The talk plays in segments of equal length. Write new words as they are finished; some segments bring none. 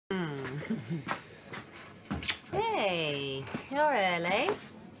Hey, you're early.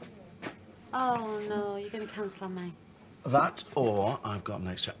 Oh, no, you're going to cancel on me. That, or I've got an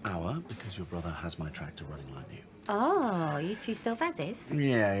extra hour because your brother has my tractor running like new. Oh, you two still buddies?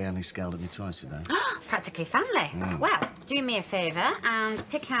 Yeah, he only scowled at me twice today. Practically family. Well, do me a favour and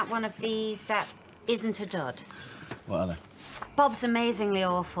pick out one of these that isn't a dud. What are they? Bob's amazingly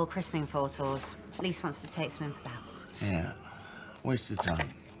awful christening photos. Lise wants to take some in for Belle. Yeah, waste of time.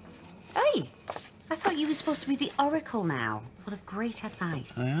 Hey, I thought you were supposed to be the oracle now, full of great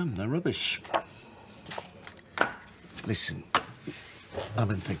advice. I am, they're rubbish. Listen, I've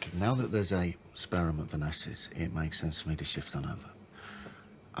been thinking, now that there's a spare room at Vanessa's, it makes sense for me to shift on over.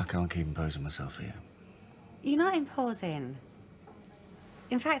 I can't keep imposing myself here. You're not imposing.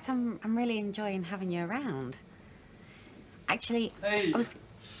 In fact, I'm really enjoying having you around. Actually, hey. I was...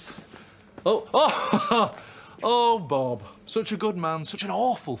 Oh, Bob. Such a good man, such an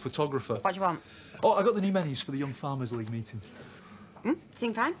awful photographer. What do you want? Oh, I got the new menus for the Young Farmers League meeting.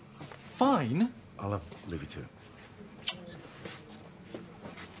 Seem fine? Fine? I'll leave you to it.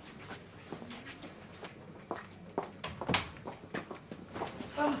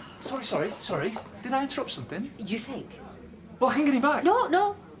 Sorry. Did I interrupt something? You think? Well, I can get him back.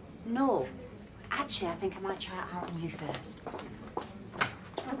 No. Actually, I think I might try it out on you first.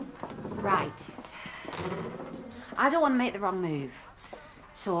 Right. I don't want to make the wrong move,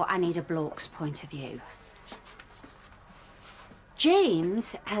 so I need a bloke's point of view.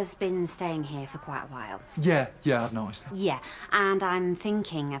 James has been staying here for quite a while. Yeah, I've noticed that. Yeah, and I'm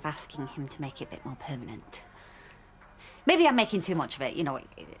thinking of asking him to make it a bit more permanent. Maybe I'm making too much of it, you know,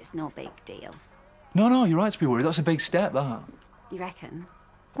 it's no big deal. No, you're right to be worried. That's a big step, that. You reckon?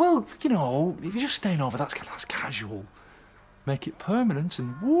 Well, you know, if you're just staying over, that's casual. Make it permanent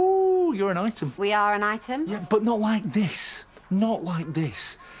and, woo, you're an item. We are an item? Yeah, but not like this. Not like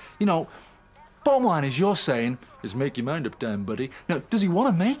this. You know, bottom line is you're saying, is make your mind up time, buddy. Now, does he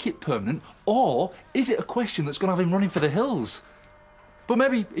want to make it permanent, or is it a question that's going to have him running for the hills? But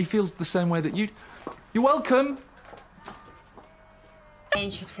maybe he feels the same way that you... You're welcome. You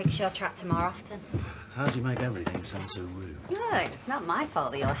should fix your tractor more often. How do you make everything sound so rude? Look, it's not my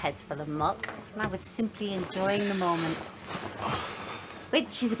fault that your head's full of muck. And I was simply enjoying the moment.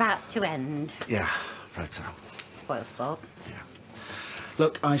 Which is about to end. Yeah, right so. Spoil sport. Yeah.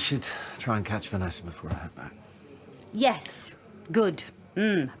 Look, I should try and catch Vanessa before I head back. Yes, good.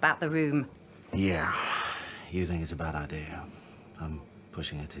 About the room. Yeah, you think it's a bad idea. I'm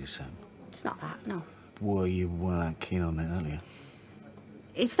pushing it too soon. It's not that, no. Well, you weren't keen on it earlier.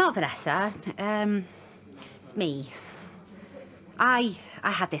 It's not Vanessa. It's me. I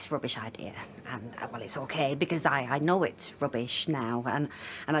had this rubbish idea, and, well, it's okay, because I know it's rubbish now, and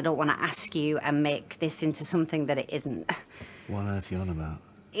I don't want to ask you and make this into something that it isn't. What on earth are you on about?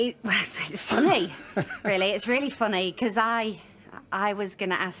 It's funny, really. It's really funny, because I was going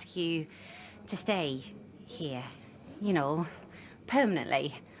to ask you to stay here, you know,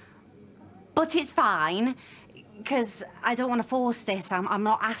 permanently. But it's fine, because I don't want to force this. I'm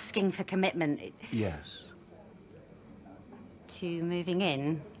not asking for commitment. Yes. To moving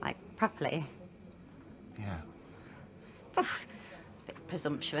in, like, properly? Yeah. It's a bit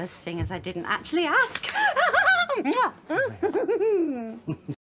presumptuous, seeing as I didn't actually ask.